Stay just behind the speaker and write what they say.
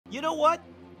You know what?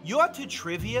 You're to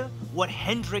trivia what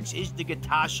Hendrix is to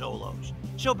guitar solos.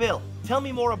 So, Bill, tell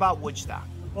me more about Woodstock.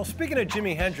 Well, speaking of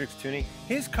Jimi Hendrix, Toonie,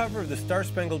 his cover of the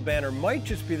Star-Spangled Banner might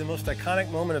just be the most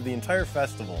iconic moment of the entire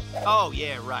festival. Oh,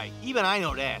 yeah, right. Even I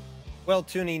know that. Well,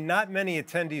 Toonie, not many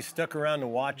attendees stuck around to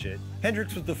watch it.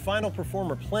 Hendrix was the final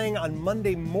performer playing on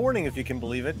Monday morning, if you can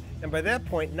believe it, and by that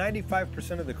point,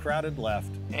 95% of the crowd had left.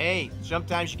 Hey,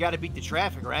 sometimes you gotta beat the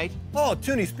traffic, right? Oh,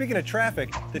 Toonie, speaking of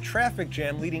traffic, the traffic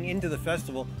jam leading into the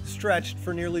festival stretched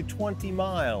for nearly 20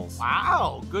 miles.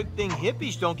 Wow, good thing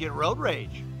hippies don't get road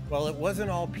rage. Well, it wasn't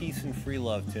all peace and free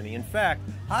love, Toonie. In fact,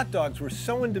 hot dogs were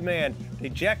so in demand, they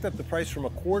jacked up the price from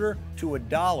 $0.25 to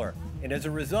 $1. And as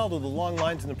a result of the long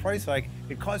lines and the price hike,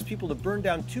 it caused people to burn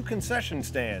down 2 concession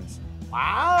stands.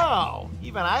 Wow,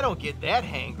 even I don't get that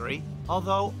hangry.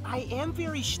 Although, I am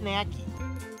very snacky.